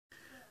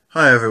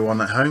Hi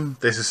everyone at home,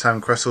 this is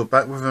Kresil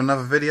back with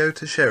another video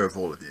to share with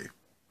all of you.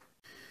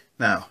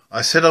 Now,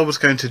 I said I was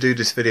going to do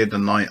this video the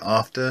night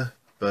after,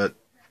 but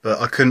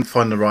I couldn't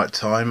find the right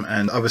time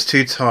and I was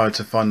too tired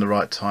to find the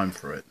right time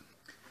for it.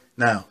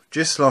 Now,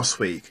 just last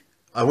week,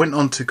 I went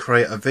on to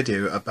create a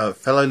video about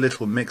fellow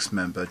Little Mix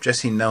member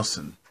Jesy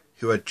Nelson,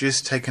 who had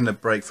just taken a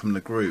break from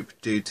the group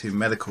due to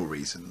medical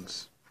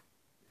reasons,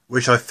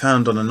 which I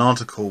found on an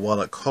article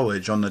while at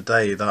college on the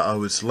day that I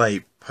was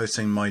late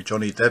posting my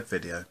Johnny Depp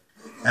video.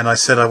 And I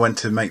said I went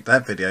to make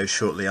that video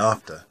shortly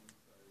after.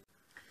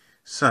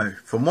 So,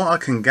 from what I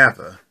can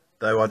gather,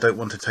 though I don't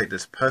want to take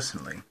this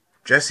personally,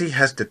 Jesy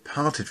has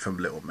departed from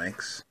Little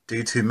Mix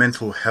due to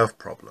mental health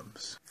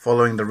problems,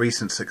 following the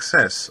recent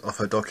success of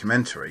her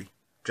documentary,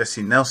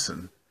 Jesy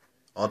Nelson,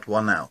 Odd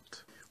One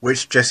Out,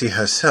 which Jesy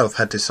herself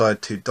had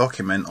decided to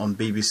document on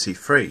BBC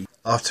Three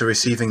after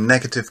receiving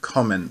negative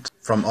comment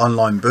from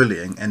online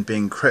bullying and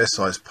being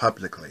criticised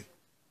publicly.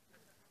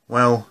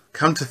 Well,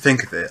 come to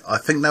think of it, I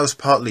think that was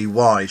partly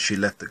why she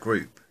left the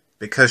group,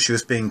 because she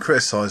was being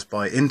criticised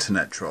by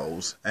internet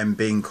trolls and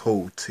being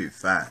called too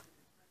fat.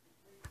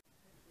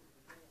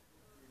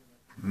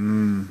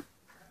 But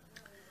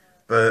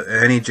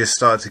it only just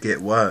started to get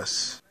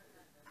worse.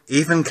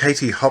 Even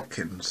Katie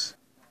Hopkins,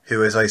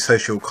 who is a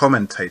social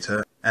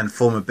commentator and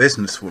former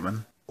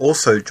businesswoman,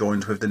 also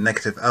joined with the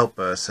negative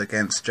outbursts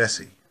against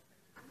Jesy.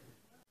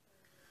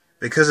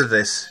 Because of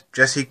this,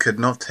 Jesy could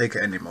not take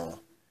it anymore,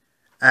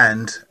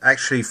 and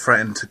actually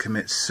threatened to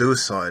commit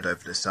suicide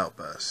over this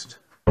outburst.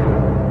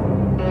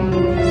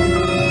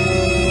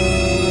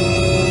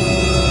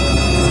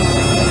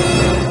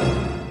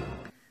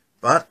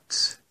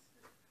 But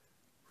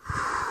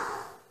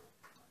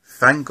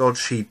thank God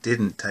she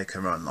didn't take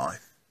her own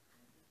life.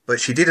 But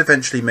she did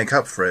eventually make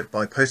up for it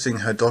by posting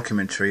her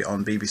documentary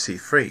on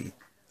BBC Three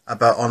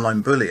about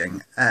online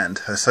bullying and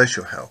her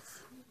social health.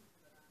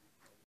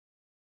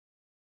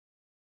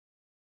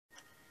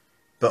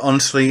 But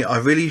honestly, I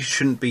really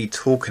shouldn't be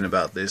talking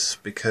about this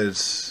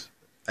because,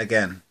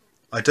 again,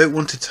 I don't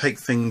want to take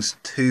things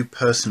too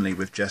personally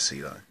with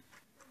Jesy though.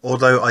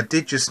 Although I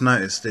did just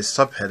notice this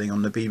subheading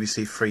on the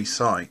BBC Three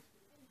site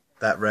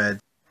that read,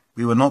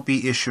 "We will not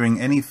be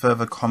issuing any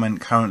further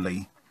comment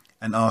currently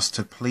and ask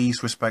to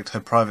please respect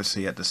her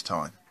privacy at this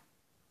time."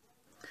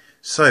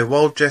 So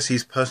while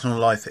Jessy's personal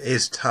life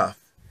is tough,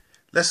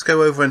 let's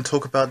go over and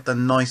talk about the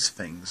nice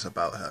things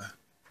about her.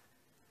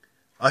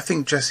 I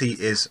think Jesy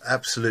is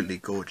absolutely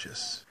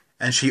gorgeous,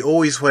 and she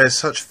always wears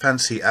such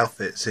fancy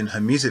outfits in her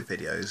music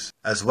videos,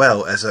 as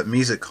well as at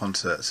music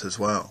concerts as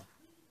well.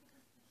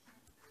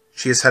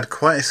 She has had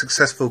quite a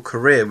successful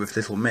career with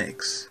Little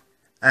Mix,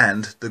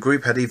 and the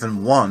group had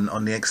even won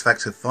on the X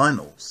Factor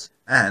finals,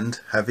 and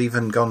have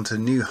even gone to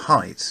new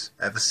heights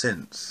ever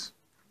since.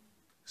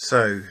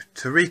 So,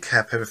 to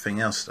recap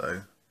everything else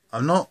though,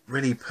 I'm not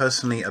really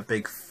personally a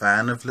big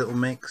fan of Little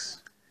Mix,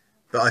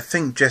 but I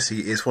think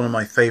Jesy is one of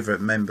my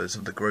favourite members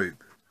of the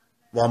group,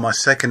 while my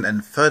second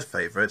and third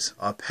favourites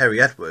are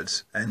Perry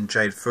Edwards and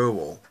Jade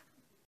Thirlwall.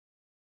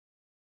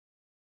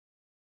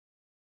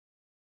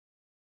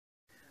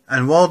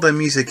 And while their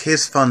music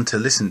is fun to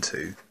listen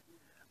to,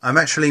 I'm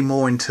actually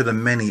more into the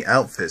many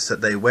outfits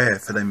that they wear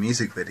for their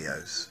music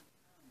videos.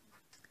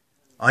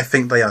 I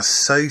think they are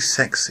so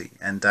sexy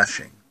and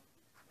dashing,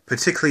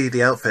 particularly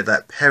the outfit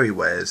that Perry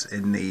wears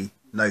in the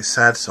No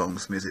Sad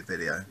Songs music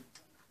video.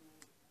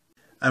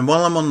 And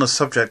while I'm on the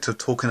subject of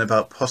talking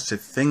about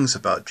positive things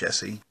about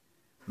Jesy,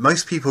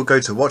 most people go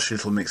to watch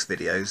Little Mix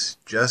videos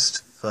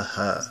just for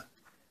her,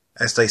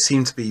 as they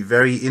seem to be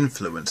very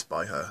influenced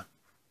by her.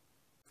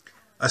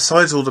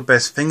 Aside all the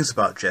best things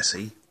about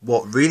Jesy,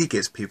 what really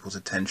gets people's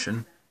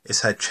attention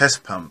is her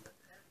chest pump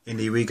in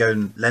the We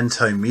Go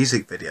Lento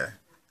music video.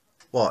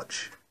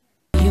 Watch.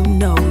 You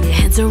know your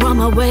hands are on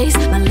my waist,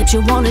 my lips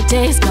you wanna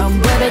taste,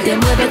 come rub it, then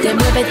rub it, then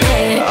rub it,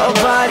 hey. Oh,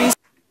 body.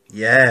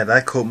 Yeah,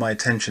 that caught my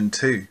attention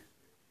too.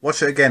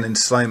 Watch it again in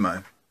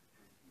slow-mo.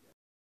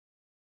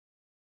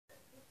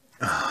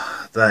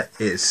 Ah, that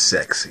is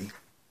sexy.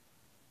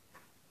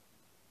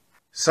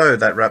 So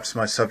that wraps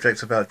my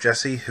subject about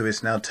Jesy, who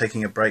is now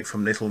taking a break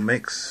from Little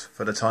Mix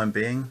for the time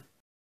being.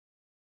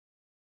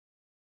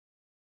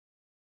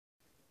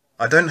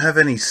 I don't have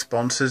any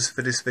sponsors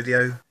for this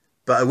video,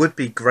 but I would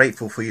be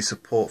grateful for your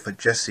support for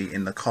Jesy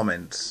in the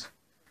comments,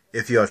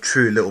 if you are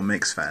true Little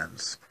Mix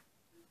fans.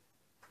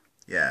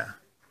 Yeah.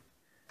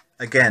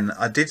 Again,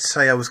 I did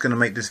say I was going to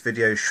make this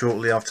video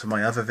shortly after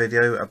my other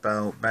video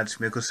about Mads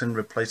Mikkelsen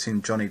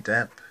replacing Johnny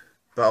Depp,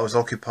 but I was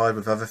occupied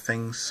with other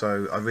things,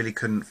 so I really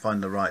couldn't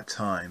find the right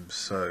time,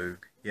 so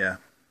yeah.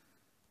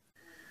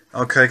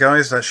 Okay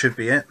guys, that should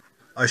be it.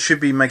 I should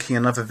be making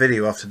another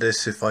video after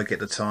this if I get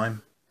the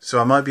time,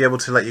 so I might be able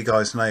to let you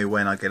guys know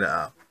when I get it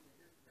up.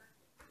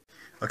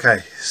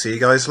 Okay, see you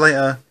guys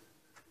later.